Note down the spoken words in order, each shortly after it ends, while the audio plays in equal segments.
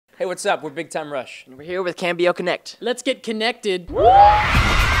Hey, what's up? We're Big Time Rush. And we're here with Cambio Connect. Let's get connected. Hey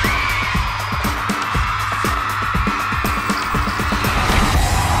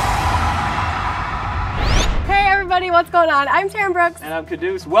everybody, what's going on? I'm Taryn Brooks. And I'm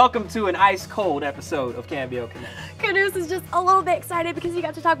Quddus. Welcome to an ice cold episode of Cambio Connect. Quddus is just a little bit excited because he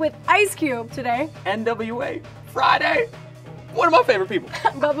got to talk with Ice Cube today. NWA Friday. One of my favorite people.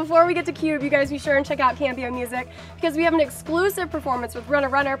 But before we get to Cube, you guys be sure and check out Cambio Music because we have an exclusive performance with Runner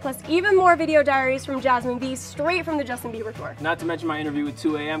Runner, plus even more video diaries from Jasmine B straight from the Justin Bieber tour. Not to mention my interview with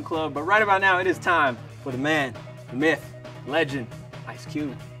 2 AM Club, but right about now it is time for the man, the myth, legend, Ice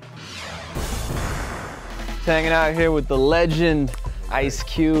Cube. Hanging out here with the legend, Ice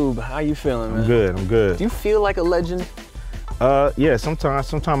Cube. How you feeling, man? I'm good. Do you feel like a legend? Yeah,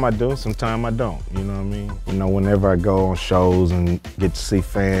 sometimes I do, sometimes I don't, you know what I mean? You know, whenever I go on shows and get to see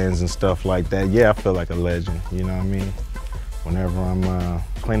fans and stuff like that, yeah, I feel like a legend, you know what I mean? Whenever I'm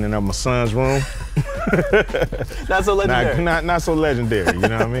cleaning up my son's room. Not so legendary. Not so legendary, you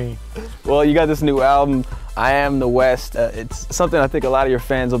know what I mean? Well, you got this new album, I Am the West. It's something I think a lot of your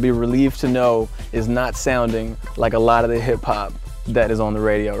fans will be relieved to know is not sounding like a lot of the hip hop that is on the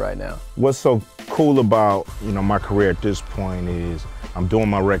radio right now. What's so cool about, you know, my career at this point is I'm doing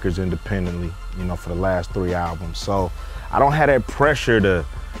my records independently, you know, for the last 3 albums. So I don't have that pressure to,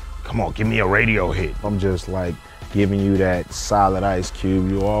 come on, give me a radio hit. I'm just like giving you that solid Ice Cube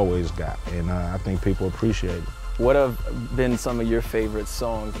you always got. And I think people appreciate it. What have been some of your favorite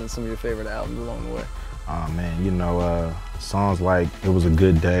songs and some of your favorite albums along the way? Oh man, you know, songs like It Was a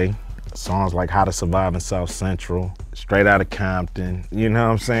Good Day, songs like How to Survive in South Central, Straight Outta Compton, you know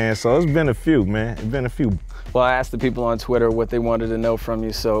what I'm saying? So it's been a few, man, it's been a few. Well, I asked the people on Twitter what they wanted to know from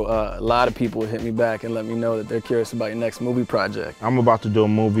you, so a lot of people hit me back and let me know that they're curious about your next movie project. I'm about to do a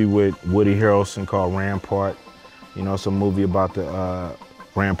movie with Woody Harrelson called Rampart. You know, it's a movie about the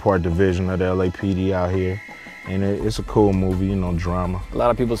Rampart division of the LAPD out here. And it's a cool movie, you know, drama. A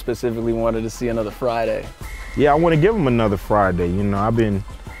lot of people specifically wanted to see another Friday. Yeah, I want to give them another Friday. You know, I've been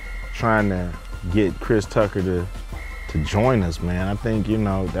trying to get Chris Tucker to join us, man. I think, you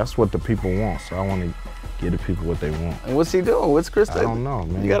know, that's what the people want. So I want to give the people what they want. And what's he doing? What's Chris Tucker? I don't know,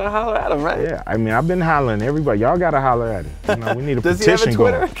 man. You got to holler at him, right? Yeah, I mean, I've been hollering at everybody. Y'all got to holler at him. You know, we need a petition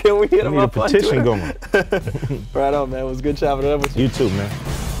going. Does he have a Twitter? Can we hit him up on Twitter? We need a petition going. Right on, man. It was good chopping it up with you. You too, man.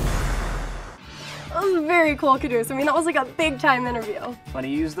 That was very cool, Quddus. I mean, that was like a big time interview. Funny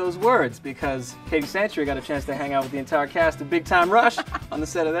you use those words because Katie Santry got a chance to hang out with the entire cast of Big Time Rush on the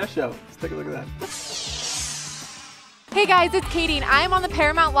set of their show. Let's take a look at that. Hey guys, it's Katie and I'm on the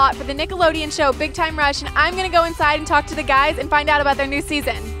Paramount lot for the Nickelodeon show Big Time Rush, and I'm gonna go inside and talk to the guys and find out about their new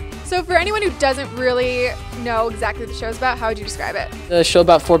season. So for anyone who doesn't really know exactly what the show's about, how would you describe it? A show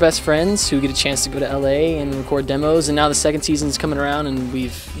about 4 best friends who get a chance to go to LA and record demos, and now the second season's coming around and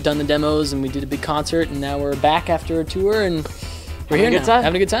we've done the demos and we did a big concert, and now we're back after a tour and we're here now,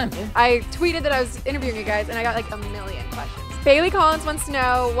 having a good time. Yeah. I tweeted that I was interviewing you guys and I got like a million questions. Bailey Collins wants to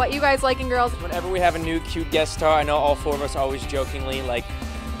know what you guys like in girls. Whenever we have a new cute guest star, I know all 4 of us are always jokingly like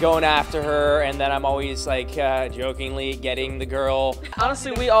going after her, and then I'm always like jokingly getting the girl.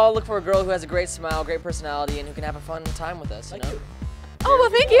 Honestly, we all look for a girl who has a great smile, great personality, and who can have a fun time with us, you know? Oh, well,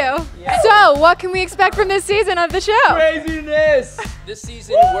 thank you. Yeah. So, what can we expect from this season of the show? Craziness! This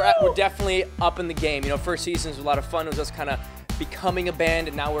season, we're definitely up in the game. You know, first season was a lot of fun. It was us kind of becoming a band,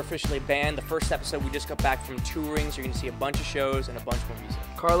 and now we're officially a band. The first episode, we just got back from touring, so you're gonna see a bunch of shows and a bunch more music.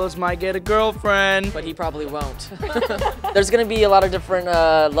 Carlos might get a girlfriend, but he probably won't. There's gonna be a lot of different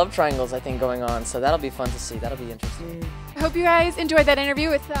love triangles, I think, going on, so that'll be fun to see. That'll be interesting. I hope you guys enjoyed that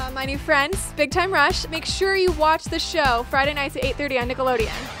interview with my new friends, Big Time Rush. Make sure you watch the show Friday nights at 8:30 on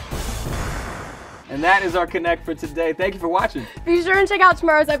Nickelodeon. And that is our Connect for today. Thank you for watching. Be sure and check out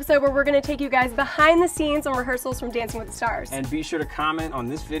tomorrow's episode where we're going to take you guys behind the scenes on rehearsals from Dancing with the Stars. And be sure to comment on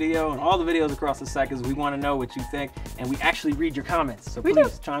this video and all the videos across the site because we want to know what you think, and we actually read your comments. So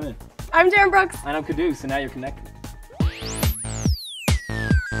please chime in. I'm Taryn Brooks. And I'm Quddus, and now you're connected.